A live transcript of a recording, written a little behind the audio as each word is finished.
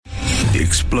The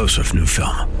explosive new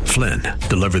film, Flynn,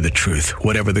 deliver the truth,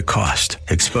 whatever the cost,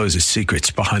 exposes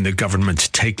secrets behind the government's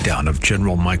takedown of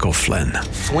General Michael Flynn.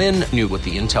 Flynn knew what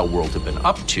the intel world had been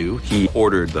up to. He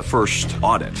ordered the first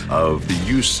audit of the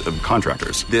use of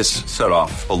contractors. This set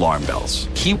off alarm bells.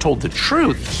 He told the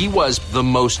truth. He was the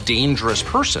most dangerous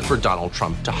person for Donald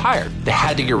Trump to hire. They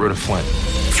had to get rid of Flynn.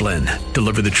 Flynn,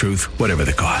 deliver the truth, whatever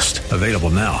the cost. Available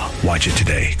now. Watch it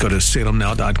today. Go to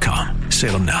salemnow.com.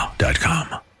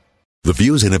 salemnow.com. The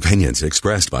views and opinions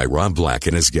expressed by Rob Black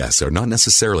and his guests are not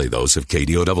necessarily those of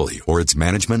KDOW or its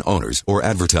management, owners, or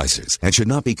advertisers and should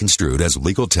not be construed as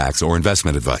legal, tax, or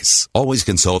investment advice. Always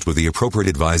consult with the appropriate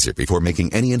advisor before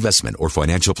making any investment or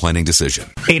financial planning decision.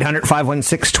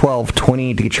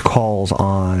 800-516-1220 to get your calls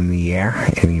on the air.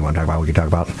 Anything you want to talk about, we can talk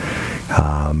about.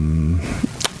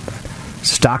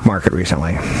 Stock market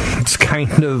recently. It's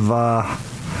kind of...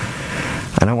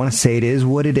 I don't want to say it is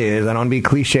what it is. I don't want to be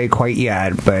cliche quite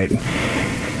yet, but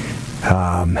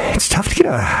it's tough to get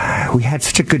we had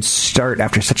such a good start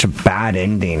after such a bad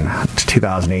ending to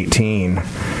 2018.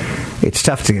 It's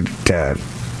tough to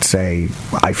say,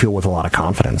 I feel with a lot of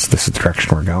confidence this is the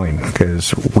direction we're going,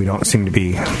 because we don't seem to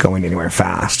be going anywhere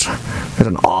fast. There's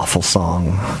an awful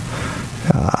song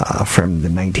from the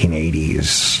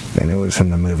 1980s, and it was from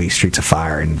the movie Streets of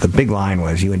Fire, and the big line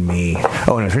was, you and me.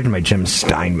 Oh, and it was written by Jim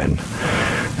Steinman,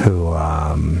 who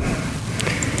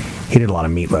he did a lot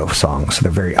of Meatloaf songs, so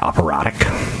they're very operatic,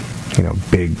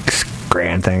 big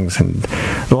grand things, and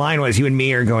the line was, you and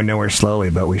me are going nowhere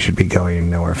slowly, but we should be going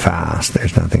nowhere fast.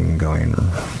 There's nothing going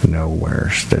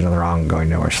nowhere, there's nothing wrong going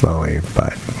nowhere slowly,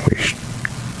 but we should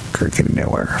get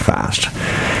nowhere fast.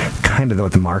 Kind of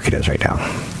what the market is right now.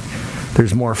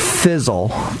 There's more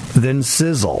fizzle than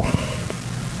sizzle.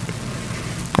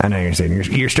 I know you're saying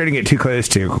you're starting to get too close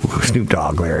to Snoop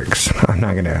Dogg lyrics. I'm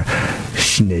not going to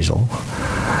schnizzle.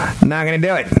 Not going to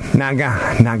do it. Not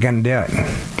going to do it.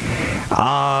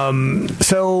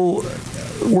 So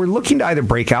we're looking to either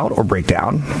break out or break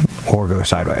down or go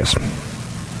sideways.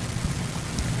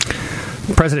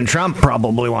 President Trump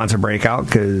probably wants a breakout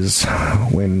because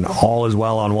when all is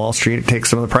well on Wall Street, it takes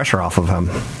some of the pressure off of him.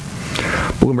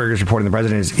 Bloomberg is reporting the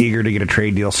president is eager to get a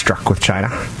trade deal struck with China.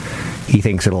 He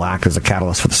thinks it'll act as a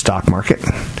catalyst for the stock market.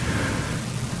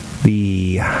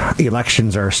 The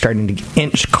elections are starting to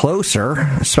inch closer,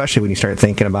 especially when you start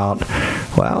thinking about,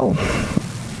 well,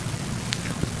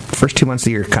 the first 2 months of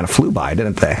the year kind of flew by,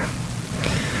 didn't they?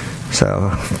 So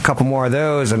a couple more of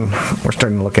those, and we're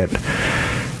starting to look at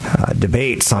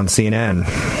debates on CNN.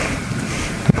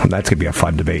 That's going to be a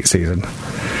fun debate season.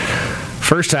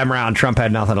 First time around, Trump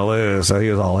had nothing to lose, so he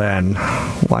was all in.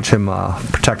 Watch him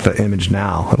protect the image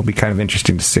now. It'll be kind of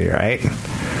interesting to see, right?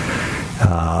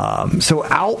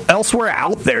 Elsewhere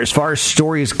out there, as far as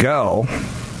stories go,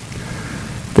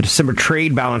 the December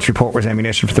trade balance report was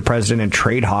ammunition for the president and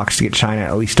trade hawks to get China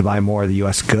at least to buy more of the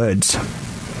U.S. goods.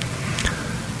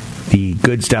 The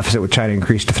goods deficit with China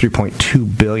increased to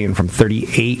 $3.2 billion from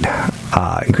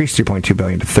increased $3.2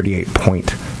 billion to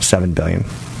 $38.7 billion.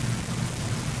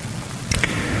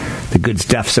 The goods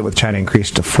deficit with China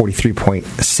increased to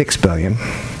 $43.6 billion.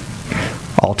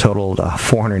 All totaled a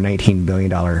 $419 billion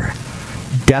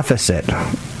deficit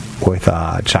with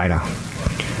China.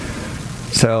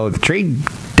 So the trade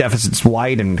deficit's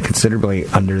widened considerably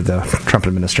under the Trump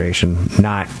administration,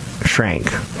 not shrank.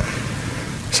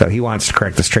 So he wants to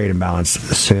correct this trade imbalance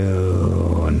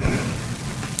soon,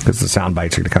 because the sound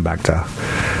bites are going to come back to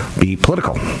be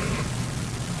political.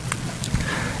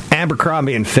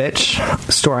 Abercrombie and Fitch,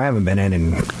 a store I haven't been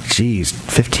in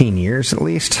 15 years at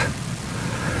least.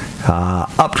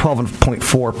 Up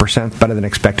 12.4%, better than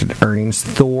expected earnings.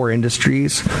 Thor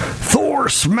Industries. Thor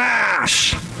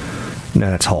smash!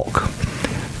 No, that's Hulk.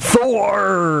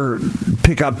 Thor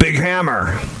pick up big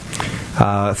hammer.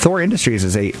 Thor Industries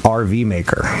is a RV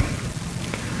maker.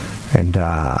 And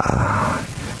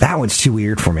that one's too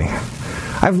weird for me.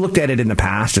 I've looked at it in the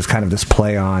past as kind of this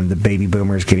play on the baby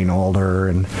boomers getting older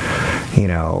and,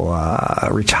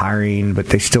 retiring, but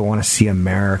they still want to see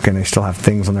America and they still have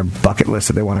things on their bucket list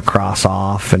that they want to cross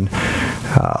off. And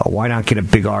why not get a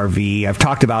big RV? I've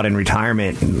talked about in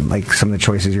retirement, like some of the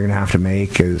choices you're going to have to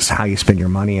make is how you spend your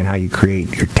money and how you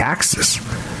create your taxes.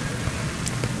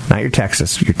 Not your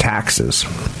taxes, your taxes.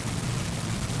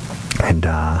 And,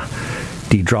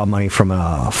 do you draw money from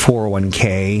a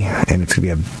 401k and it's going to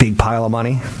be a big pile of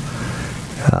money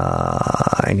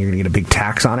and you're going to get a big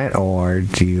tax on it? Or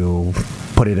do you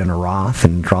put it in a Roth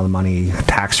and draw the money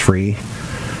tax-free?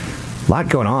 A lot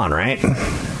going on, right?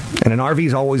 And an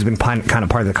RV's always been kind of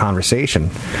part of the conversation.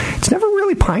 It's never really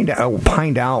really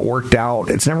pined out, worked out.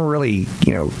 It's never really,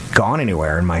 gone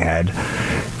anywhere in my head,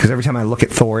 because every time I look at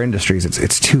Thor Industries,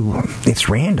 it's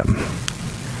random.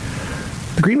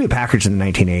 The Green Bay Packers in the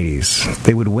 1980s,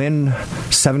 they would win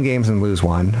 7 games and lose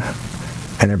 1,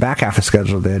 and their back half of the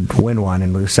schedule, they'd win 1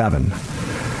 and lose 7.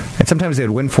 And sometimes they'd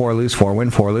win 4, lose 4,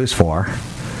 win 4, lose 4.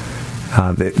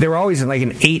 They were always in like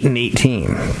an 8-8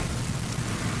 team.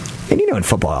 And in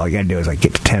football, all you got to do is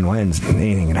get to 10 wins, and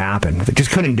anything can happen. They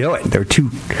just couldn't do it. They were too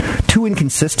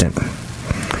inconsistent.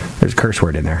 There's a curse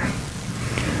word in there.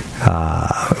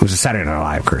 It was a Saturday Night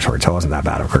Live curse word, so it wasn't that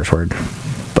bad of a curse word.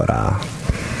 But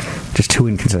just too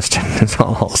inconsistent is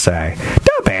all I'll say.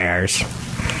 The Bears.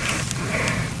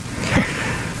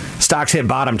 Stocks hit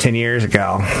bottom 10 years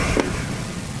ago.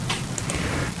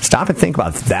 Stop and think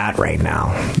about that right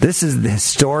now. This is the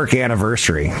historic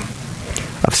anniversary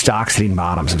of stocks hitting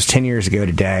bottoms. It was 10 years ago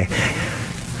today.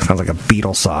 Sounds like a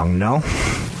Beatles song, no?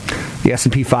 The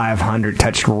S&P 500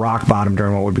 touched rock bottom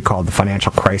during what would be called the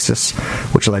financial crisis,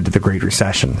 which led to the Great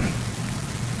Recession.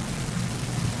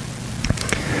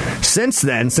 Since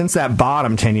then, since that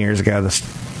bottom 10 years ago, the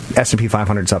S&P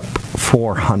 500 is up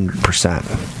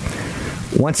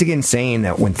 400%. Once again saying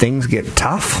that when things get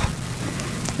tough,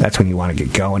 that's when you want to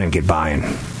get going and get buying.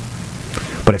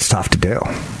 But it's tough to do.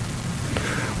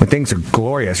 When things are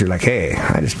glorious, you're like, hey,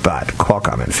 I just bought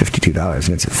Qualcomm at $52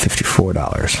 and it's at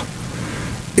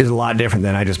 $54. It's a lot different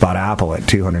than I just bought Apple at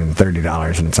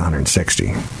 $230 and it's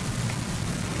 $160.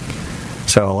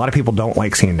 So a lot of people don't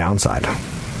like seeing downside.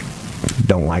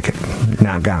 Don't like it.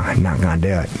 Not gonna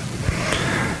do it.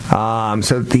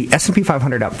 So the S&P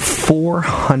 500 up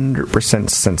 400%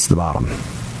 since the bottom.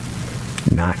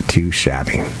 Not too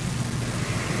shabby.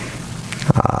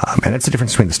 And that's the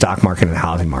difference between the stock market and the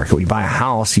housing market. When you buy a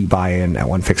house, you buy in at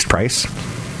one fixed price.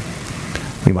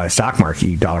 When you buy a stock market,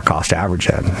 you dollar cost average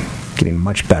it, getting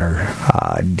much better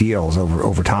deals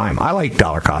over time. I like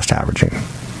dollar cost averaging.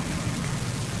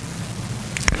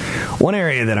 One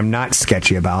area that I'm not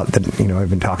sketchy about, that I've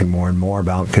been talking more and more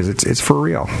about because it's for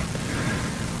real.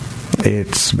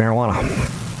 It's marijuana.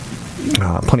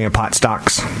 Plenty of pot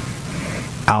stocks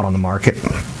out on the market.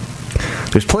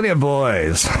 There's plenty of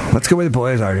boys. Let's go where the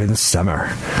boys are in the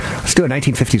summer. Let's do a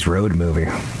 1950s road movie.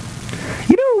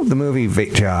 The movie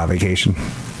Vacation.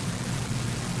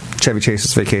 Chevy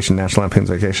Chase's Vacation, National Lampoon's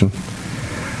Vacation.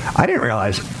 I didn't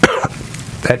realize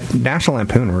that National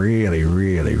Lampoon really,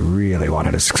 really, really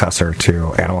wanted a successor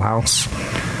to Animal House.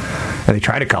 And they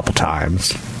tried a couple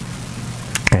times.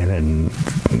 And then,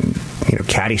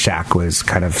 Caddyshack was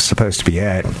kind of supposed to be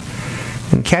it.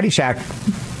 And Caddyshack,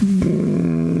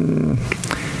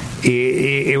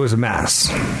 it was a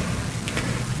mess.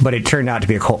 But it turned out to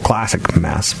be a cult classic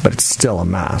mess, but it's still a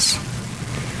mess.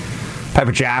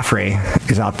 Piper Jaffray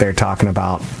is out there talking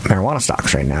about marijuana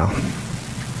stocks right now.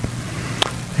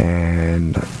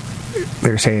 And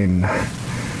they're saying,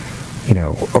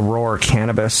 Aurora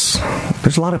Cannabis.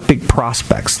 There's a lot of big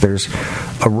prospects. There's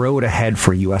a road ahead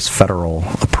for U.S. federal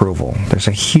approval. There's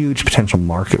a huge potential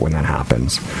market when that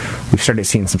happens. We've started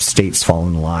seeing some states fall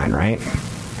in line, right?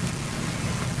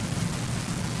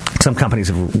 Some companies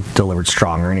have delivered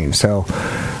strong earnings. So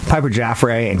Piper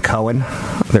Jaffray and Cohen,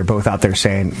 they're both out there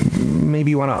saying, maybe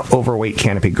you want to overweight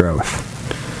Canopy Growth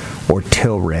or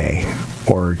Tilray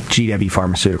or GW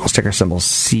Pharmaceuticals, ticker symbols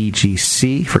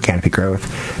CGC for Canopy Growth,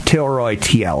 Tilroy,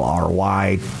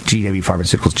 TLRY, GW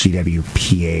Pharmaceuticals,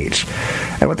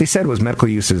 GWPH. And what they said was medical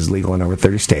use is legal in over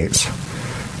 30 states,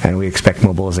 and we expect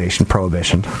mobilization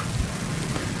prohibition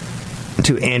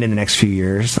to end in the next few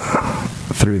years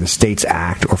through the States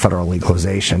Act or federal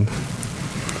legalization.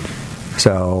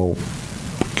 So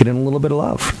get in a little bit of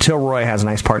love. Tilroy has a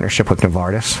nice partnership with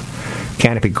Novartis.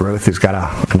 Canopy Growth has got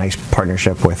a nice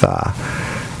partnership with a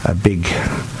big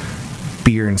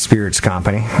beer and spirits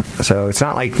company. So it's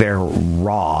not like they're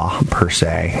raw per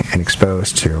se and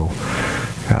exposed to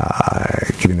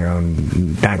not getting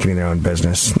their own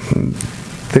business.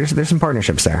 There's some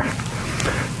partnerships there.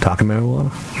 Talking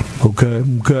marijuana. Okay.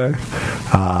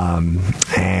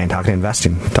 And talking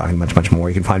investing. Talking much more.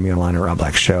 You can find me online at Rob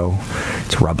Black Show.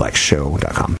 It's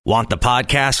robblackshow.com. Want the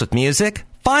podcast with music?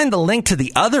 Find the link to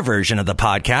the other version of the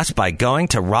podcast by going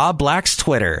to Rob Black's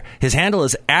Twitter. His handle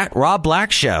is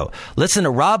 @RobBlackShow. Listen to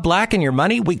Rob Black and Your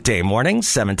Money weekday mornings,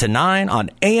 7 to 9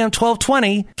 on AM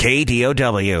 1220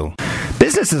 KDOW.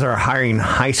 Businesses are hiring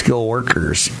high-skill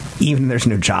workers, even if there's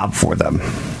no job for them.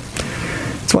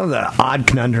 It's one of the odd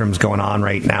conundrums going on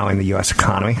right now in the U.S.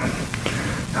 economy.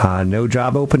 No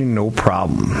job opening, no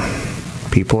problem.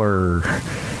 People are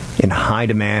in high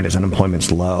demand as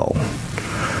unemployment's low.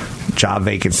 job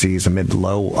vacancies amid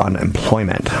low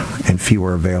unemployment and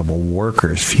fewer available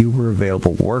workers. Fewer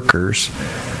available workers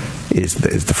is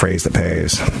the phrase that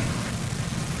pays.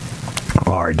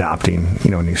 Are adopting,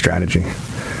 a new strategy.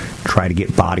 Try to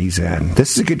get bodies in.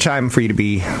 This is a good time for you to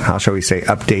be, how shall we say,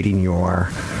 updating your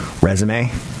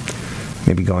resume.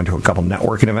 Maybe going to a couple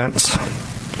networking events.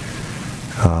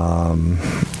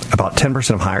 About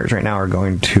 10% of hires right now are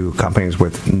going to companies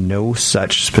with no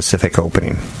such specific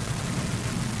opening.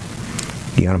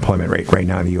 The unemployment rate right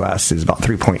now in the U.S. is about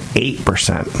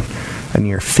 3.8%, a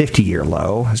near 50-year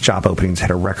low, as job openings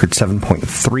hit a record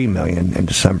 7.3 million in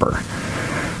December.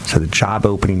 So the job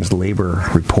openings labor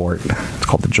report, it's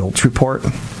called the JOLTS report.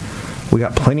 We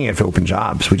got plenty of open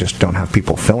jobs. We just don't have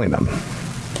people filling them.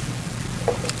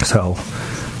 So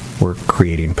we're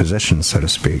creating positions, so to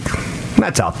speak.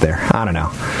 That's out there. I don't know.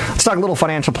 Let's talk a little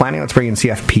financial planning. Let's bring in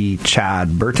CFP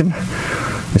Chad Burton.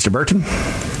 Mr. Burton,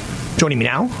 joining me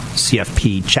now,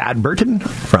 CFP Chad Burton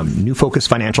from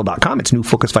newfocusfinancial.com. It's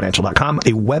newfocusfinancial.com,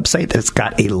 a website that's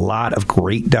got a lot of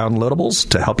great downloadables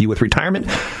to help you with retirement.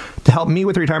 To help me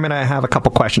with retirement, I have a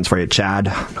couple questions for you, Chad.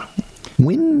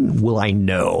 When will I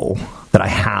know that I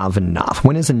have enough?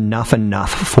 When is enough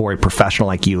for a professional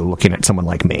like you looking at someone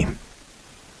like me?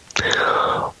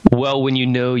 Well, when you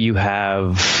know you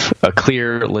have a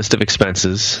clear list of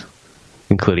expenses,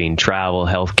 including travel,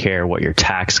 healthcare, what your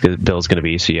tax bill is going to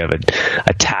be. So you have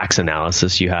a tax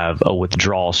analysis. You have a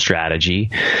withdrawal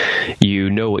strategy. You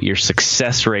know what your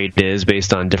success rate is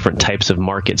based on different types of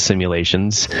market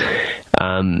simulations.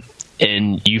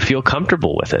 And you feel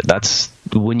comfortable with it. That's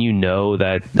when you know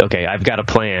that, okay, I've got a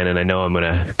plan and I know I'm going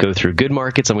to go through good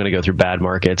markets. I'm going to go through bad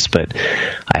markets, but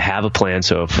I have a plan.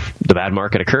 So if the bad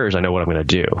market occurs, I know what I'm going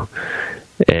to do.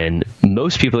 And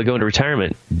most people that go into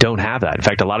retirement don't have that. In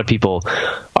fact, a lot of people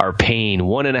are paying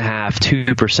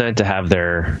 1.5%, 2% to have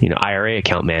their IRA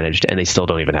account managed, and they still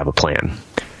don't even have a plan.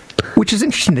 Which is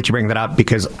interesting that you bring that up,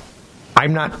 because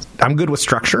I'm good with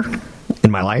structure in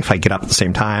my life. I get up at the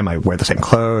same time. I wear the same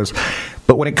clothes.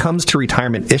 But when it comes to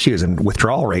retirement issues and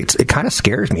withdrawal rates, it kind of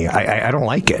scares me. I don't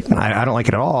like it. I don't like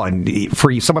it at all. And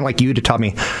for someone like you to tell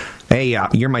me, hey,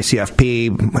 you're my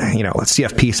CFP,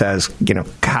 CFP says,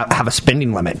 have a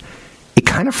spending limit, it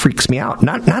kind of freaks me out.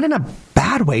 Not in a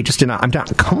bad way, just I'm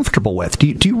not comfortable with. Do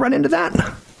you run into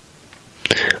that?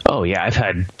 Oh, yeah. I've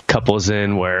had couples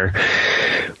in where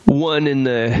one in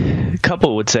the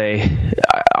couple would say,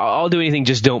 I'll do anything,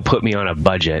 just don't put me on a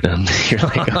budget. And you're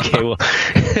like, okay, well,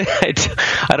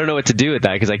 I don't know what to do with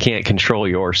that, because I can't control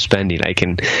your spending. I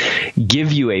can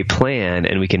give you a plan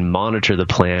and we can monitor the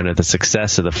plan or the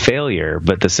success or the failure,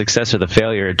 but the success or the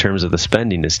failure in terms of the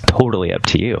spending is totally up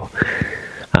to you.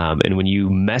 And when you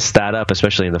mess that up,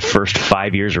 especially in the first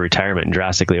 5 years of retirement, and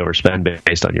drastically overspend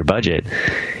based on your budget,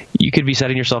 you could be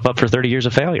setting yourself up for 30 years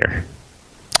of failure.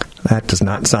 That does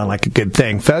not sound like a good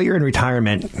thing. Failure in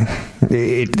retirement,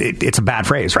 it's a bad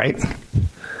phrase, right?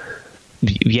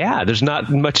 Yeah, there's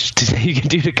not much you can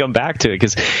do to come back to it,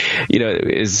 because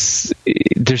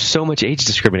there's so much age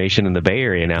discrimination in the Bay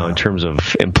Area now in terms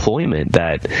of employment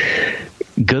that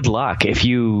good luck if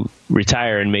you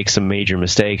retire and make some major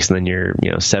mistakes, and then you're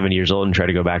 70 years old and try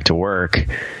to go back to work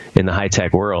in the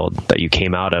high-tech world that you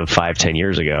came out of 5-10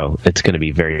 years ago. It's going to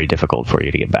be very difficult for you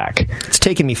to get back. It's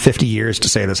taken me 50 years to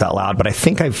say this out loud, but I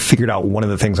think I've figured out one of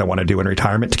the things I want to do in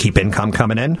retirement to keep income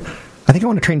coming in. I think I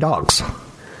want to train dogs.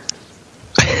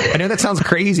 I know that sounds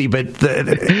crazy, but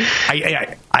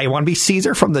I want to be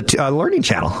Caesar from the Learning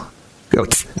Channel. Go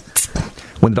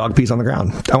when the dog pees on the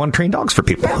ground. I want to train dogs for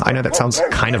people. I know that sounds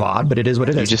kind of odd, but it is what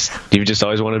it is. You just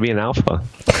always wanted to be an alpha.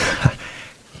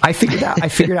 I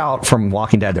figured out from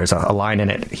Walking Dead, there's a line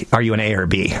in it, are you an A or a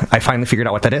B? I finally figured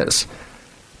out what that is.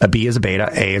 A B is a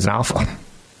beta, A is an alpha.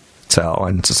 So,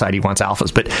 and society wants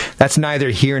alphas, but that's neither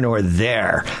here nor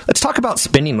there. Let's talk about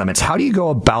spending limits. How do you go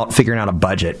about figuring out a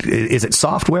budget? Is it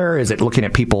software? Is it looking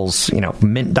at people's,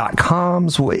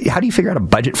 mint.coms? How do you figure out a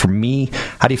budget for me?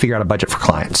 How do you figure out a budget for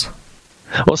clients?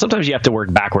 Well, sometimes you have to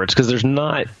work backwards, because there's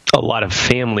not a lot of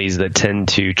families that tend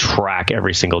to track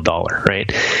every single dollar,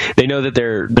 right? They know that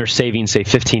they're saving, say,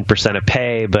 15% of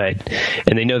pay,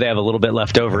 and they know they have a little bit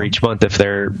left over each month if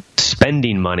they're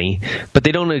spending money, but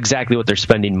they don't know exactly what they're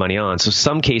spending money on. So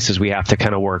some cases we have to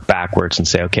kind of work backwards and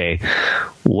say, okay,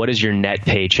 what is your net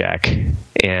paycheck?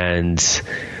 And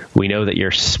we know that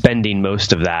you're spending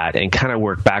most of that, and kind of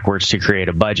work backwards to create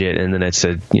a budget. And then it's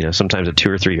sometimes a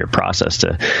 2 or 3 year process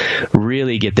to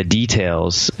really get the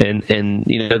details. And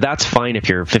that's fine if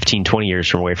you're 15, 20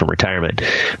 years away from retirement.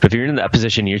 But if you're in that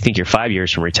position and you think you're 5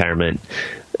 years from retirement,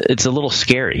 it's a little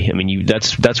scary. I mean,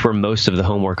 that's where most of the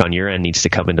homework on your end needs to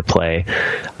come into play.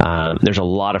 There's a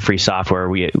lot of free software.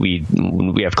 We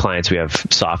have clients, we have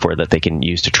software that they can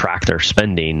use to track their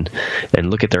spending and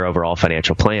look at their overall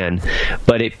financial plan.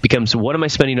 But it becomes, what am I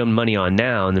spending money on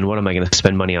now, and then what am I going to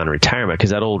spend money on in retirement?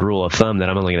 Because that old rule of thumb that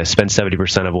I'm only going to spend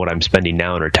 70% of what I'm spending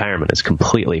now in retirement is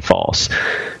completely false.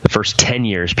 The first 10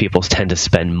 years, people tend to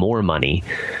spend more money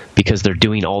because they're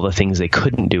doing all the things they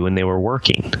couldn't do when they were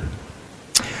working.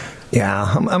 Yeah,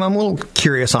 I'm a little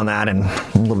curious on that and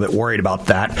a little bit worried about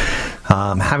that.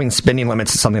 Having spending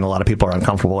limits is something a lot of people are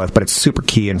uncomfortable with, but it's super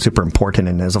key and super important.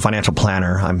 And as a financial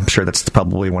planner, I'm sure that's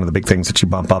probably one of the big things that you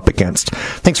bump up against.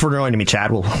 Thanks for joining me,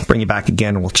 Chad. We'll bring you back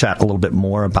again, and we'll chat a little bit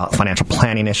more about financial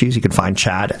planning issues. You can find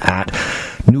Chad at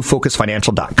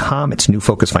newfocusfinancial.com. It's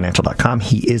newfocusfinancial.com.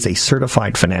 He is a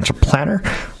certified financial planner.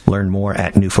 Learn more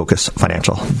at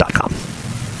newfocusfinancial.com.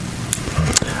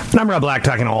 And I'm Rob Black,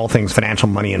 talking all things financial,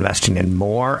 money, investing, and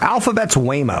more. Alphabet's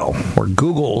Waymo, or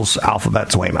Google's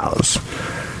Alphabet's Waymos,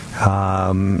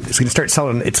 is going to start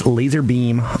selling its Laser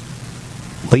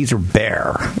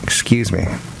Bear. Excuse me.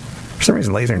 For some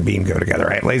reason, laser and beam go together,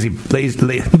 right? Lazy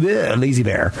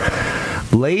Bear.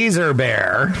 Laser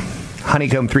Bear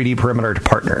Honeycomb 3D perimeter to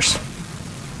partners.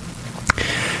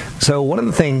 So one of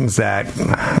the things that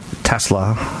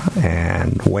Tesla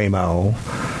and Waymo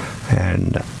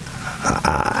and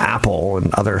Apple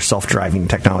and other self-driving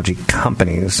technology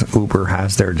companies, Uber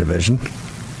has their division.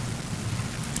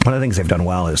 One of the things they've done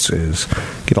well is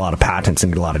get a lot of patents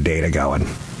and get a lot of data going.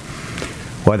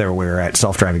 Whether we're at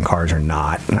self-driving cars or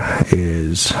not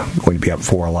is going to be up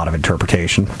for a lot of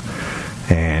interpretation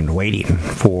and waiting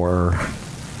for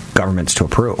governments to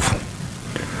approve.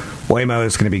 Waymo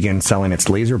is going to begin selling its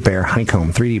Laser Bear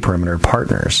Honeycomb 3D perimeter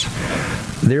partners.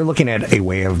 They're looking at a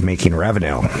way of making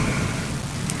revenue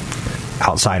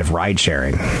outside of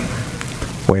ride-sharing.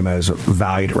 Waymo is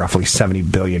valued at roughly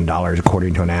 $70 billion,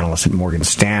 according to an analyst at Morgan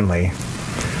Stanley.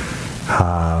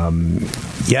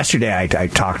 Yesterday, I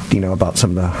talked, about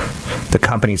some of the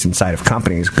companies inside of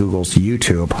companies. Google's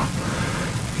YouTube,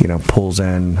 pulls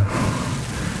in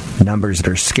numbers that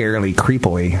are scarily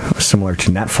creepily similar to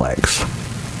Netflix.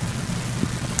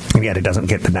 And yet it doesn't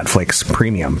get the Netflix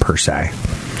premium, per se.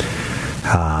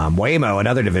 Waymo,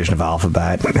 another division of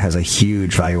Alphabet, has a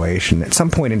huge valuation. At some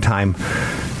point in time,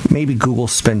 maybe Google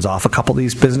spins off a couple of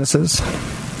these businesses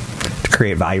to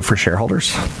create value for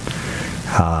shareholders.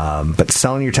 But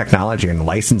selling your technology and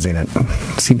licensing it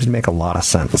seems to make a lot of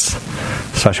sense,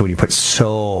 especially when you put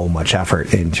so much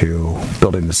effort into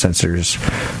building the sensors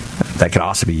that can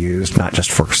also be used not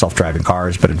just for self-driving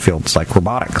cars, but in fields like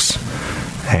robotics.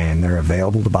 And they're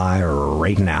available to buy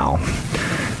right now.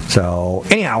 So,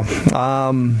 anyhow,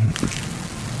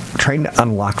 trying to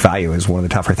unlock value is one of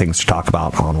the tougher things to talk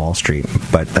about on Wall Street,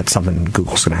 but that's something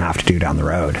Google's going to have to do down the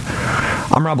road.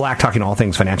 I'm Rob Black, talking all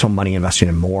things financial, money, investing,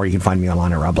 and more. You can find me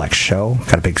online at Rob Black Show.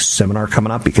 Got a big seminar coming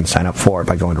up. You can sign up for it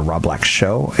by going to Rob Black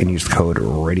Show and use the code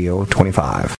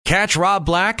Radio25. Catch Rob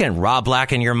Black and Rob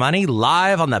Black and Your Money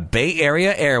live on the Bay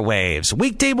Area airwaves,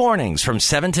 weekday mornings from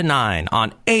 7 to 9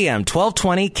 on AM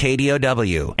 1220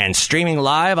 KDOW, and streaming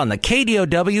live on the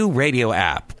KDOW radio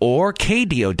app or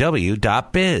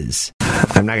KDOW.biz.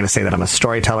 I'm not going to say that I'm a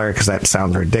storyteller because that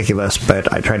sounds ridiculous,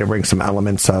 but I try to bring some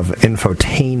elements of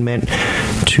infotainment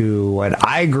to what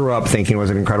I grew up thinking was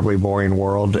an incredibly boring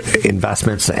world,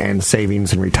 investments and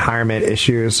savings and retirement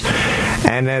issues.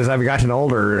 And as I've gotten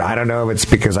older, I don't know if it's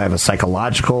because I have a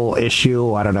psychological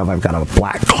issue. I don't know if I've got a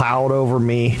black cloud over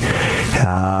me.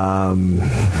 I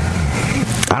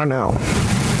don't know.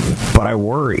 But I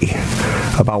worry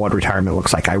about what retirement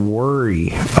looks like. I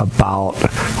worry about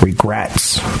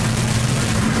regrets.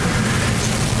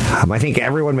 I think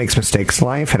everyone makes mistakes in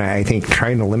life, and I think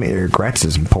trying to limit your regrets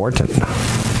is important.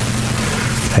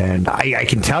 And I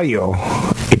can tell you,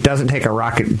 it doesn't take a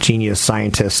rocket genius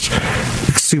scientist,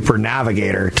 super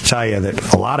navigator to tell you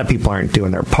that a lot of people aren't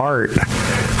doing their part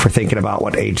for thinking about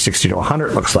what age 60 to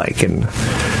 100 looks like. And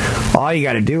all you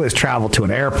got to do is travel to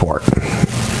an airport.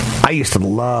 I used to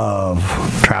love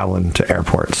traveling to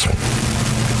airports.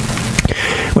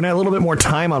 When I had a little bit more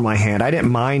time on my hand, I didn't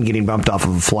mind getting bumped off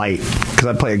of a flight because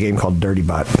I'd play a game called Dirty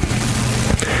Butt.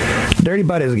 Dirty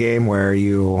Butt is a game where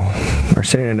you are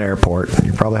sitting in an airport, and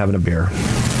you're probably having a beer,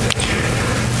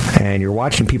 and you're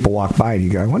watching people walk by, and you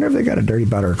go, I wonder if they got a dirty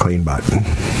butt or a clean butt.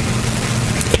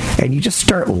 And you just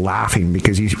start laughing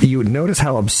because you would notice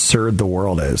how absurd the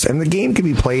world is. And the game can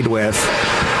be played with,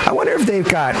 I wonder if they've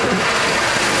got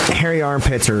hairy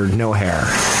armpits or no hair.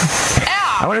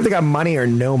 I wonder if they got money or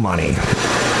no money.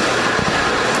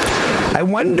 I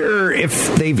wonder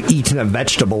if they've eaten a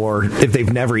vegetable or if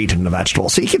they've never eaten a vegetable.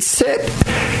 So you could sit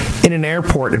in an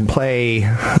airport and play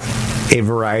a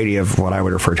variety of what I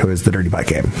would refer to as the dirty bike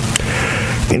game.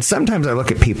 And sometimes I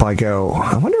look at people, I go,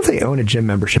 I wonder if they own a gym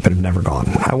membership and have never gone.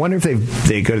 I wonder if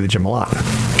they go to the gym a lot.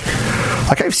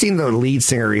 Like, I've seen the lead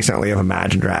singer recently of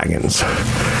Imagine Dragons.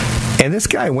 And this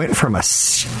guy went from a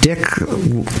stick,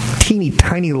 teeny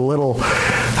tiny little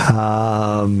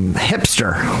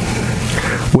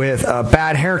hipster with a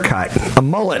bad haircut, a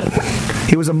mullet.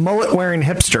 He was a mullet-wearing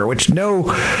hipster, which no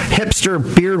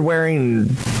hipster, beard-wearing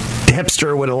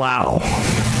hipster would allow.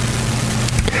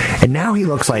 And now he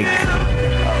looks like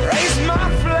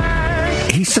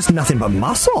he's just nothing but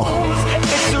muscle.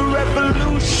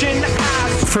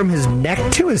 From his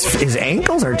neck to his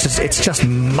ankles it's just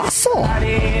muscle.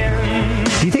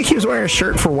 Do you think he was wearing a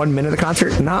shirt for 1 minute of the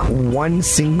concert? Not one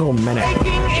single minute.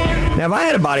 Now, if I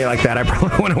had a body like that, I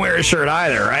probably wouldn't wear a shirt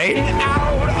either, right?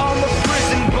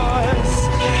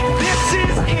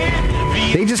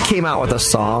 They just came out with a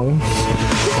song.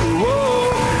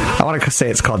 I want to say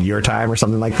it's called Your Time or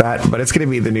something like that, but it's going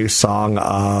to be the new song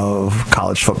of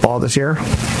college football this year.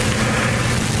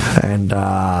 And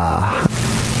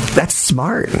that's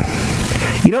smart.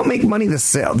 You don't make money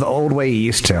the old way you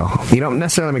used to. You don't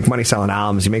necessarily make money selling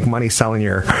albums. You make money selling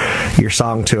your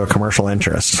song to a commercial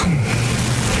interest.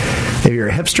 If you're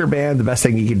a hipster band, the best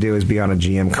thing you can do is be on a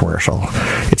GM commercial.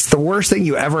 It's the worst thing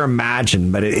you ever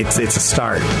imagined, but it's a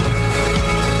start.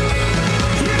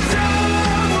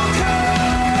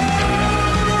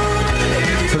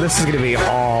 So this is going to be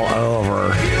all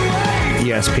over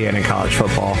ESPN and college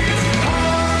football.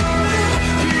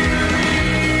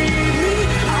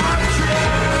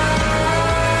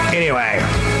 Anyway,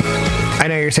 I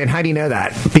know you're saying, how do you know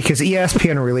that? Because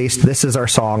ESPN released This Is Our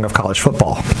Song of College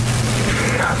Football.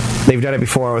 They've done it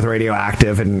before with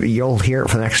Radioactive, and you'll hear it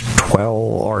for the next 12,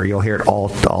 or you'll hear it all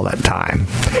that time.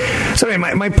 So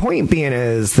anyway, my point being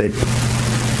is that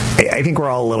I think we're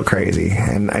all a little crazy,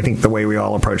 and I think the way we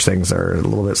all approach things are a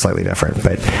little bit slightly different,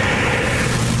 but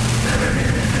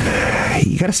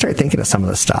you got to start thinking of some of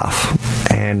this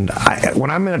stuff. And when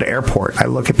I'm at an airport, I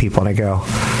look at people and I go,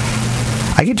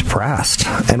 I get depressed.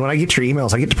 And when I get your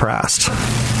emails, I get depressed.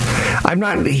 I'm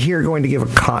not here going to give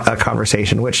a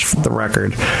conversation, which, for the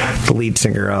record, the lead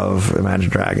singer of Imagine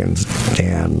Dragons,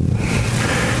 Dan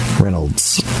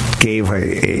Reynolds, gave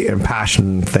an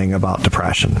impassioned thing about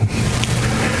depression.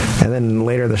 And then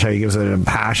later in the show, he gives an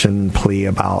impassioned plea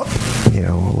about,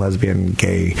 lesbian,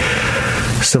 gay,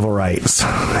 civil rights.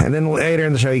 And then later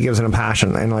in the show, he gives an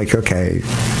impassioned, and okay.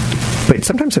 But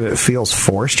sometimes if it feels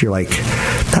forced, you're like,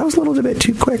 that was a little bit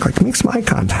too quick. Like, make some eye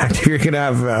contact if you're going to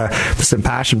have this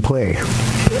impassioned plea.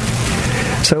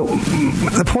 So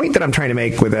the point that I'm trying to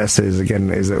make with this is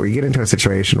that we get into a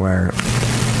situation where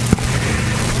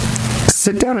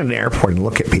sit down at an airport and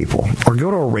look at people, or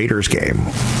go to a Raiders game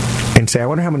and say, I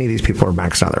wonder how many of these people are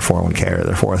maxing out their 401k or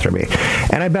their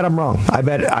 403b. And I bet I'm wrong. I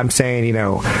bet I'm saying,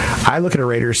 I look at a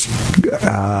Raiders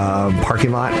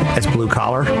parking lot as blue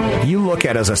collar. You look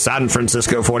at it as a San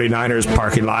Francisco 49ers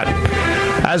parking lot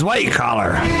as white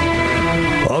collar.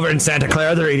 Over in Santa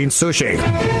Clara, they're eating sushi.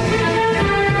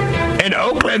 In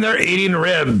Oakland, they're eating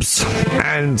ribs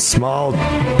and small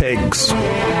pigs.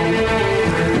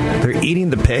 They're eating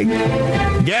the pig?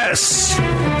 Yes.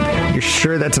 You're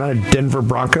sure that's not a Denver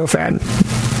Bronco fan?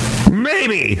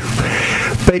 Maybe.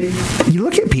 But you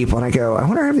look at people and I go, I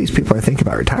wonder if these people are thinking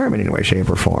about retirement in any way, shape,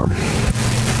 or form.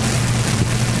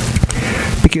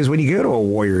 Because when you go to a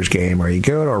Warriors game or you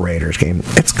go to a Raiders game,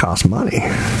 it costs money.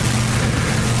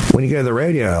 When you go to the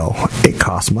radio, it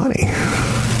costs money.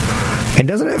 And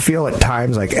doesn't it feel at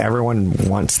times like everyone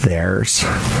wants theirs?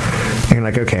 And you're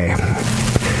like, okay,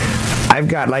 I've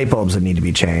got light bulbs that need to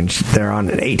be changed. They're on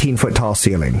 18-foot tall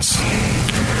ceilings.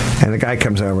 And the guy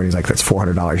comes over and he's like, that's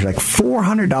 $400. You're like,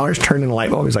 $400 turning a light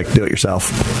bulb? He's like, do it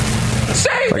yourself.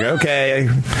 Like, okay,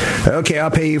 I'll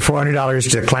pay you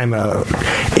 $400 to climb a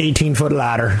 18-foot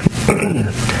ladder.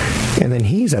 And then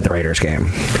he's at the Raiders game.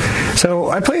 So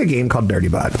I play a game called Dirty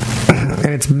Butt.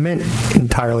 And it's meant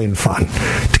entirely in fun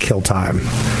to kill time.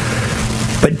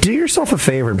 But do yourself a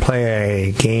favor and play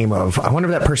a game of, I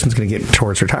wonder if that person's going to get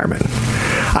towards retirement.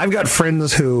 I've got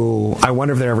friends who, I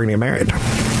wonder if they're ever going to get married.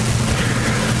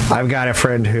 I've got a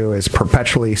friend who is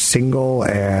perpetually single,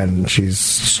 and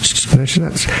she's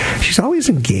always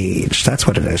engaged. That's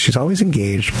what it is. She's always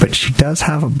engaged, but she does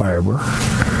have a barber.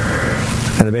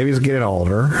 And the baby's getting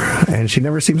older, and she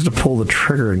never seems to pull the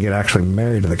trigger and get actually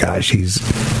married to the guy she's,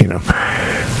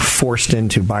 forced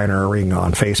into buying her a ring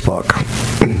on Facebook.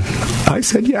 I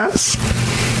said yes.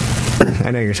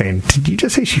 I know you're saying, did you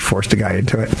just say she forced a guy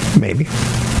into it? Maybe.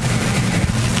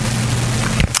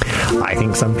 I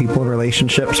think some people in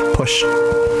relationships push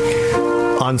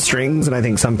on strings, and I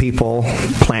think some people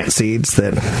plant seeds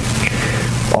that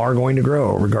are going to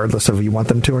grow regardless of if you want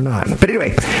them to or not. But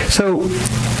anyway, so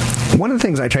one of the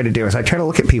things I try to do is I try to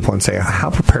look at people and say, how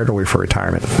prepared are we for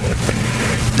retirement?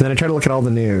 And then I try to look at all the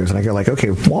news, and I go like, okay,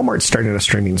 Walmart's starting a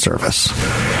streaming service.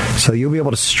 So you'll be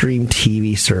able to stream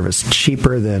TV service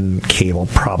cheaper than cable,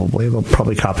 probably. They'll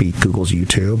probably copy Google's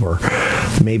YouTube or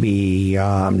maybe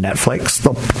Netflix.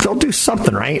 They'll do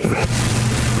something, right?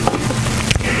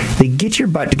 They get your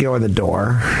butt to go in the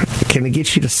door. Can they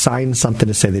get you to sign something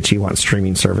to say that you want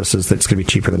streaming services that's going to be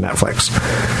cheaper than Netflix?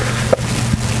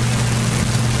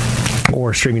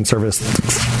 Or a streaming service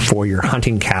for your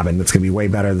hunting cabin that's going to be way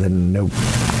better than no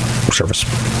service.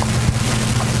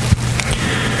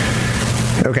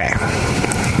 Okay.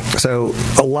 So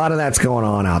a lot of that's going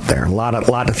on out there. A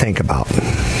lot to think about.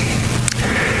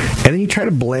 And then you try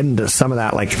to blend some of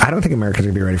that, like, I don't think Americans are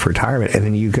going to be ready for retirement. And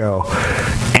then you go,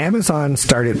 Amazon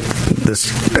started this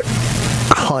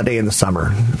holiday in the summer.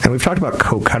 And we've talked about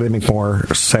Coke. How do they make more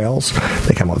sales?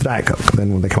 They come up with Diet Coke.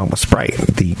 Then they come up with Sprite,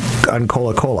 the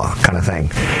Cola kind of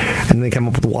thing. And then they come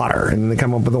up with water. And then they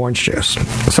come up with orange juice.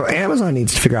 So Amazon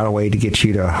needs to figure out a way to get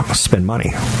you to spend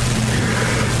money.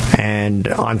 And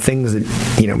on things that,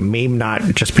 may not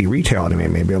just be retail anymore.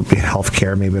 Maybe it'll be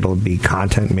healthcare, maybe it'll be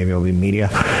content, maybe it'll be media.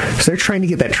 So they're trying to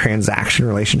get that transaction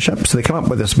relationship. So they come up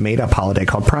with this made-up holiday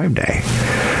called Prime Day.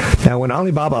 Now, when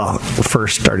Alibaba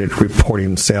first started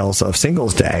reporting sales of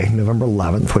Singles Day, November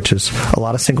 11th, which is a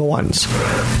lot of single ones,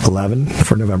 11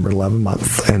 for November, 11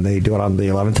 month, and they do it on the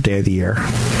 11th day of the year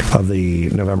of the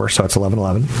November, so it's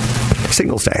 11/11.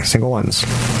 Singles Day, single ones.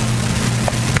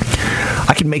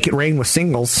 I can make it rain with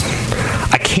singles.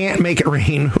 I can't make it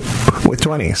rain with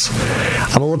 20s.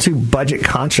 I'm a little too budget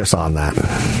conscious on that.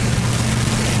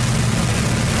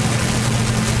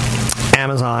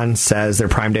 Amazon says their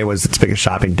Prime Day was its biggest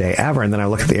shopping day ever, and then I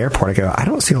look at the airport, I go, I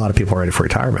don't see a lot of people ready for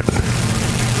retirement.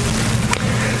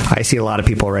 I see a lot of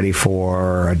people ready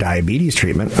for a diabetes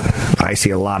treatment. I see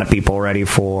a lot of people ready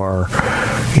for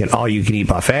all-you-can-eat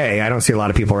buffet. I don't see a lot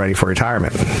of people ready for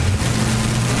retirement.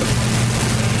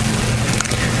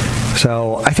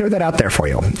 So I throw that out there for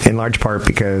you, in large part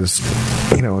because,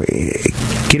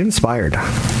 get inspired.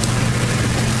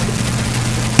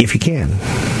 If you can.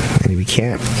 And if you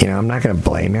can't, I'm not going to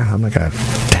blame you. I'm not going to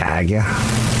tag you.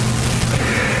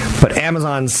 But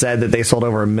Amazon said that they sold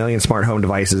over 1 million smart home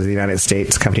devices in the United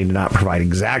States. The company did not provide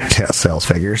exact sales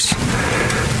figures.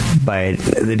 But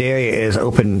the day is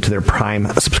open to their Prime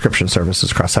subscription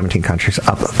services across 17 countries,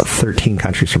 up 13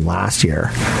 countries from last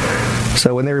year.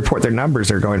 So when they report their numbers,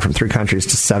 they're going from 3 countries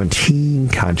to 17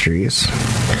 countries.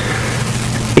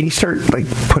 And you start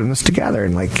putting this together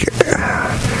and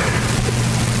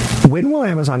when will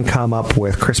Amazon come up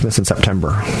with Christmas in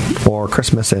September or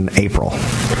Christmas in April?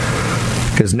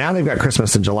 Because now they've got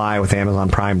Christmas in July with Amazon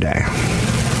Prime Day,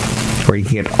 where you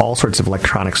can get all sorts of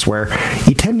electronics where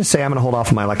you tend to say, I'm going to hold off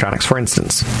on my electronics. For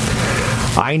instance,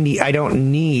 I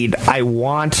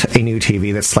want a new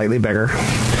TV that's slightly bigger.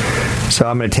 So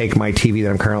I'm going to take my TV that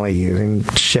I'm currently using,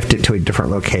 shift it to a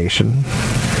different location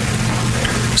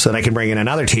so that I can bring in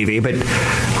another TV. But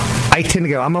I tend to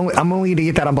go, I'm only going to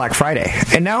get that on Black Friday.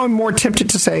 And now I'm more tempted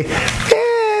to say, maybe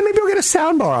I'll get a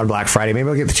soundbar on Black Friday. Maybe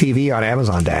I'll get the TV on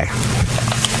Amazon Day.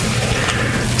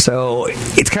 So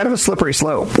it's kind of a slippery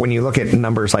slope when you look at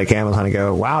numbers like Amazon and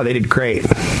go, wow, they did great.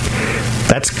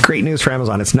 That's great news for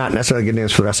Amazon. It's not necessarily good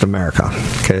news for the rest of America,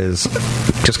 because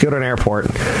just go to an airport,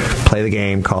 play the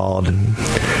game called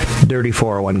Dirty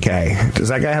 401k. Does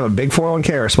that guy have a big 401k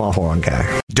or a small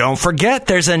 401k? Don't forget,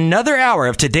 there's another hour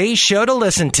of today's show to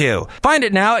listen to. Find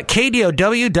it now at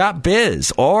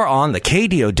KDOW.biz or on the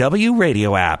KDOW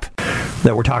radio app.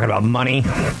 That we're talking about money.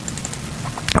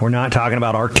 We're not talking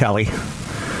about R. Kelly.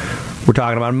 We're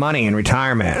talking about money and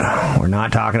retirement. We're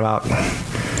not talking about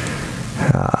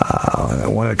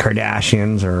one of the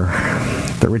Kardashians or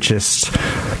the richest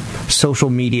social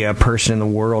media person in the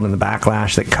world and the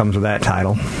backlash that comes with that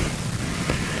title.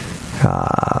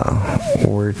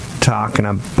 We're talking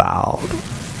about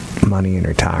money and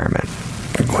retirement,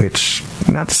 which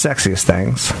not the sexiest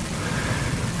things.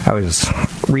 I was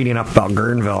reading up about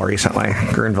Guerneville recently.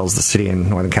 Guerneville's the city in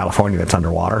Northern California that's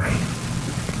underwater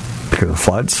because of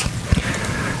floods.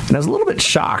 And I was a little bit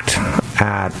shocked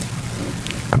at,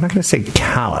 I'm not going to say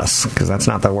callous, because that's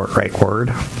not the right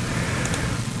word.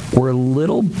 We're a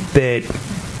little bit,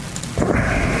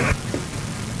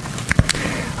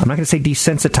 I'm not going to say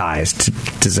desensitized to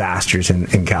disasters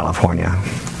in California,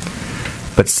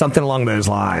 but something along those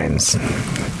lines.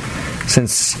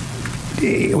 Since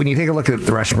when you take a look at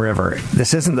the Russian River,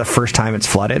 this isn't the first time it's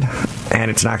flooded, and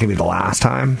it's not going to be the last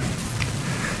time.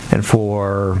 And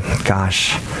for,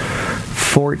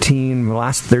 the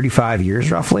last 35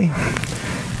 years roughly,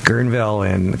 Guerneville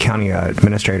and county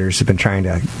administrators have been trying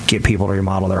to get people to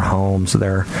remodel their homes so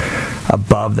they're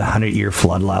above the 100-year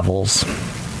flood levels.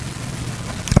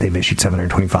 They've issued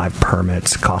 725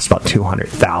 permits. It costs about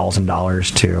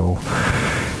 $200,000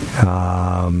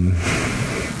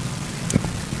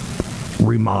 to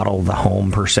remodel the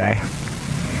home per se.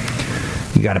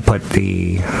 You got to put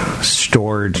the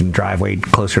storage and driveway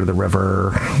closer to the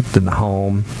river than the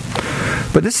home.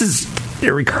 But this is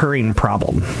a recurring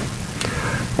problem.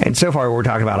 And so far, we're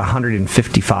talking about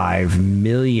 $155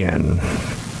 million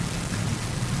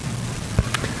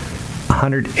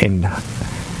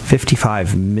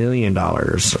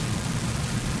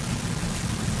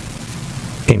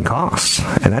in costs,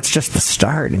 and that's just the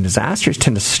start. And disasters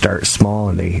tend to start small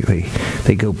and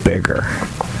they go bigger.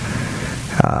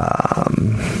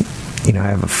 I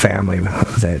have a family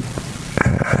that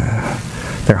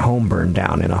their home burned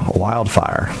down in a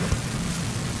wildfire.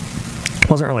 It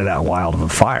wasn't really that wild of a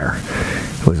fire.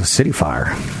 It was a city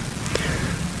fire.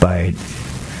 But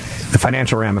the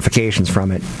financial ramifications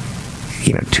from it,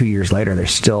 2 years later, they're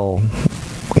still,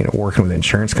 working with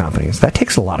insurance companies. That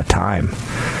takes a lot of time.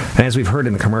 And as we've heard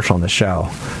in the commercial on the show,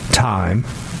 time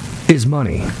is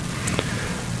money.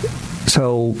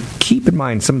 So keep in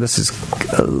mind, some of this is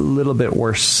a little bit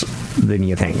worse than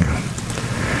you think.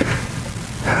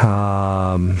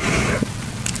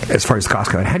 As far as the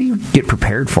cost go, and how do you get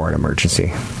prepared for an emergency?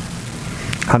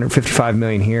 $155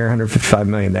 million here, $155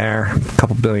 million there, a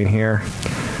couple billion here.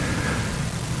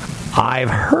 I've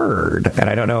heard, and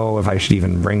I don't know if I should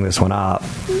even bring this one up,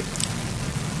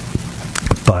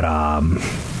 but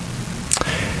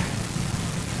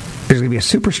there's going to be a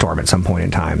superstorm at some point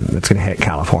in time that's going to hit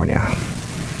California.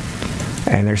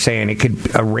 And they're saying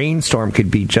a rainstorm could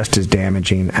be just as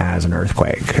damaging as an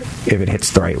earthquake if it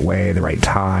hits the right way, the right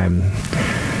time.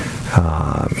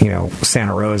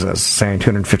 Santa Rosa is saying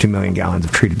 250 million gallons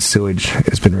of treated sewage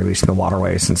has been released in the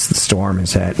waterway since the storm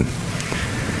has hit.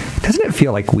 Doesn't it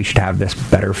feel like we should have this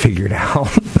better figured out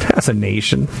as a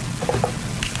nation?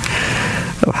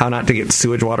 Of how not to get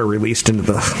sewage water released into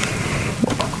the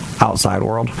outside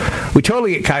world. We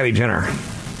totally get Kylie Jenner,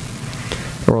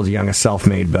 the world's youngest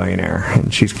self-made billionaire,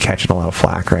 and she's catching a lot of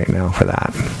flack right now for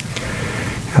that.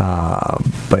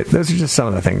 But those are just some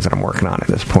of the things that I'm working on at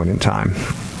this point in time.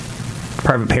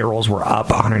 Private payrolls were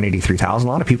up 183,000.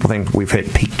 A lot of people think we've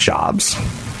hit peak jobs.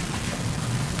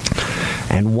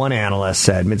 And one analyst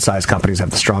said mid-sized companies have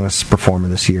the strongest performer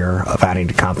this year of adding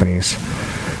to companies'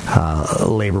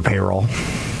 labor payroll.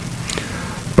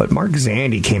 But Mark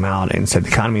Zandi came out and said the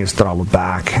economy has throttled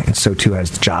back, and so too has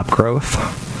job growth.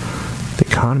 The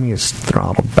economy is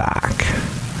throttled back.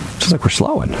 Sounds like we're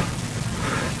slowing.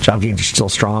 Job gains are still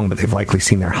strong, but they've likely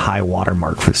seen their high water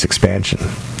mark for this expansion.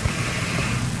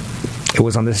 It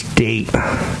was on this date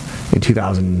in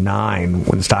 2009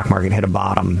 when the stock market hit a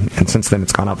bottom, and since then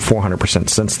it's gone up 400%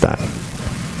 since then.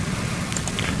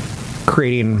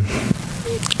 Creating,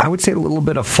 I would say, a little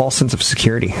bit of false sense of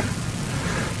security,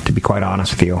 to be quite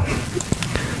honest with you.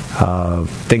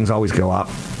 Things always go up.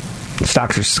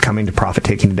 Stocks are coming to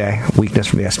profit-taking today. Weakness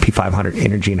from the S&P 500,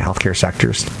 energy, and healthcare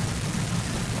sectors.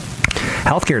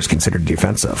 Healthcare is considered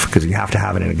defensive because you have to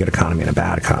have it in a good economy and a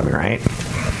bad economy, right?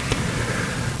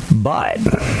 But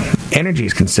energy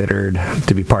is considered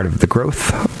to be part of the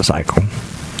growth cycle.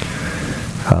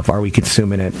 Are we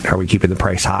consuming it? Are we keeping the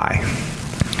price high?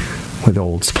 With the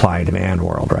old supply and demand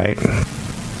world, right?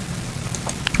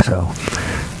 So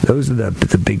those are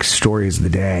the big stories of the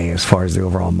day as far as the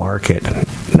overall market.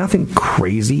 Nothing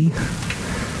crazy.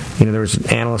 There was an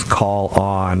analyst call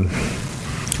on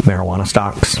marijuana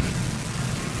stocks.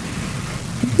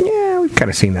 Yeah, we've kind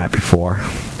of seen that before.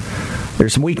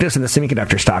 There's some weakness in the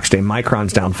semiconductor stocks today.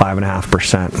 Micron's down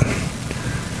 5.5%.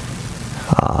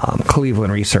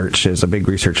 Cleveland Research is a big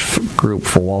research group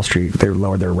for Wall Street. They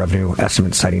lowered their revenue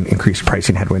estimates, citing increased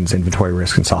pricing headwinds, inventory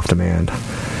risk, and soft demand.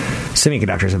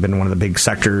 Semiconductors have been one of the big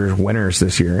sector winners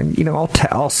this year. And,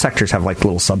 all sectors have like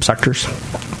little subsectors.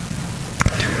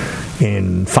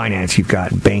 In finance, you've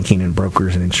got banking and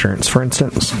brokers and insurance, for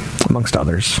instance, amongst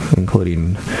others,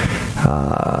 including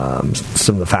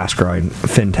some of the fast-growing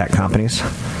fintech companies.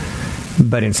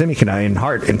 But in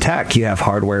semiconductor, in tech, you have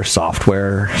hardware,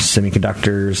 software,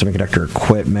 semiconductor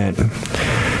equipment.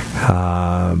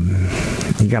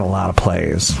 You got a lot of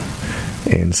plays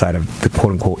inside of the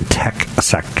quote-unquote tech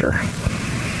sector.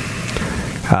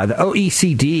 The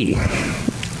OECD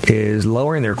is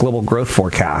lowering their global growth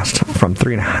forecast from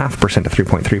 3.5% to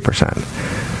 3.3%.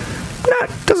 That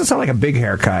doesn't sound like a big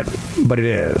haircut, but it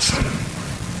is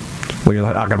when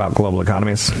you're talking about global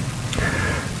economies.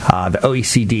 The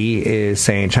OECD is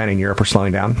saying China and Europe are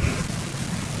slowing down.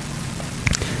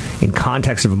 In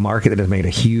context of a market that has made a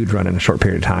huge run in a short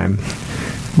period of time,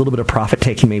 a little bit of profit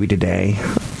taking maybe today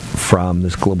from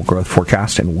this global growth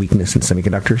forecast and weakness in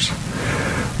semiconductors.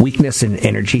 Weakness in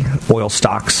energy. Oil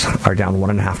stocks are down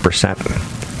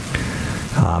 1.5%.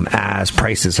 As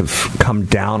prices have come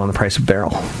down on the price of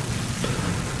barrel.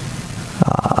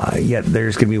 Yet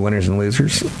there's going to be winners and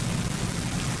losers.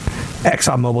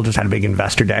 ExxonMobil just had a big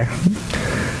investor day.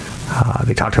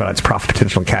 They talked about its profit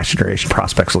potential and cash generation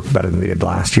prospects look better than they did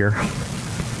last year.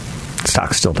 The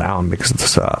stock's still down because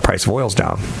the price of oil's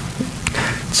down.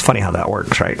 It's funny how that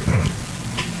works, right?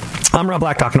 I'm Rob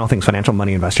Black, talking all things financial,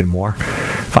 money, investing, and more.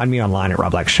 Find me online at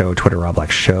Rob Black Show, Twitter, Rob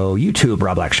Black Show, YouTube,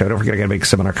 Rob Black Show. Don't forget, I got a big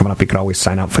seminar coming up. You can always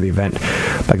sign up for the event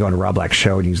by going to Rob Black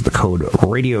Show and use the code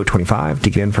RADIO25 to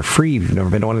get in for free. If you've never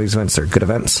been to one of these events, they're good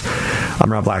events.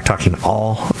 I'm Rob Black, talking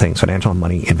all things financial,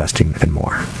 money, investing, and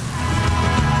more.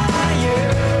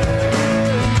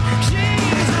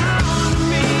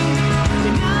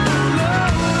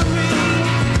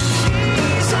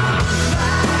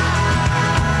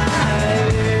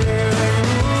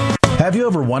 Have you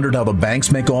ever wondered how the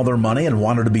banks make all their money and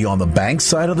wanted to be on the bank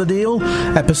side of the deal?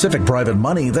 At Pacific Private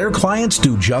Money, their clients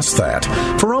do just that.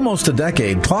 For almost a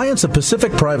decade, clients of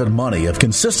Pacific Private Money have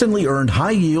consistently earned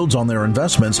high yields on their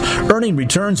investments, earning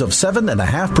returns of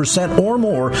 7.5% or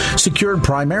more, secured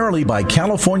primarily by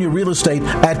California real estate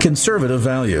at conservative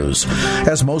values.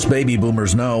 As most baby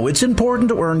boomers know, it's important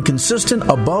to earn consistent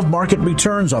above-market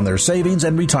returns on their savings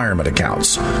and retirement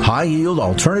accounts. High-yield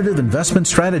alternative investment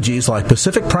strategies like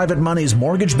Pacific Private Money's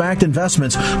mortgage-backed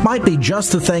investments might be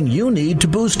just the thing you need to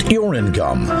boost your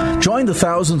income. Join the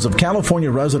thousands of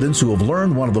California residents who have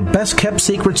learned one of the best-kept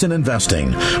secrets in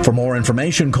investing. For more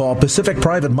information, call Pacific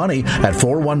Private Money at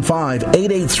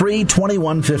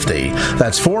 415-883-2150.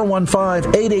 That's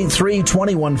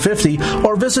 415-883-2150,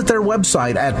 or visit their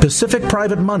website at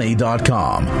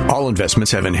pacificprivatemoney.com. All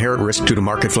investments have inherent risk due to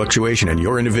market fluctuation, and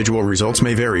your individual results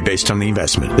may vary based on the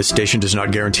investment. This station does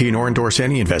not guarantee nor endorse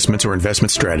any investments or investment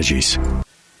strategies.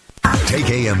 Take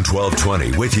AM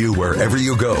 1220 with you wherever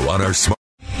you go on our smart.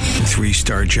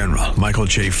 3-star General Michael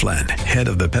J. Flynn, head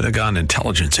of the Pentagon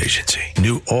Intelligence Agency,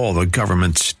 knew all the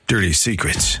government's dirty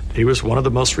secrets. He was one of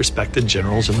the most respected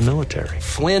generals in the military.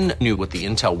 Flynn knew what the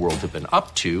intel world had been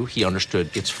up to. He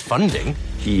understood its funding.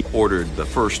 He ordered the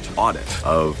first audit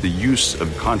of the use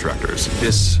of contractors.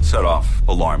 This set off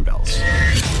alarm bells.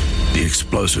 The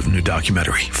explosive new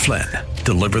documentary, Flynn,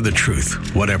 Deliver the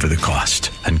Truth, Whatever the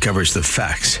Cost, uncovers the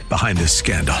facts behind this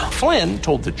scandal. Flynn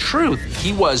told the truth.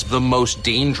 He was the most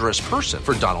dangerous person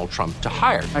for Donald Trump to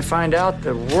hire. I find out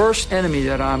the worst enemy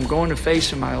that I'm going to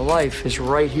face in my life is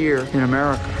right here in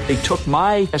America. They took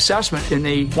my assessment and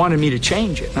they wanted me to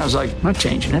change it. And I was like, I'm not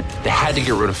changing it. They had to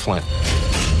get rid of Flynn.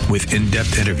 With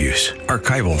in-depth interviews,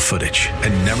 archival footage,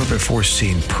 and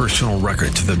never-before-seen personal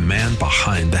records of the man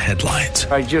behind the headlines.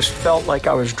 I just felt like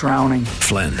I was drowning.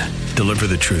 Flynn, Deliver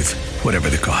the Truth, Whatever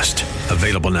the Cost.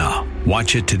 Available now.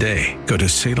 Watch it today. Go to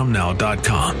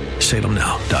salemnow.com.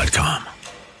 salemnow.com.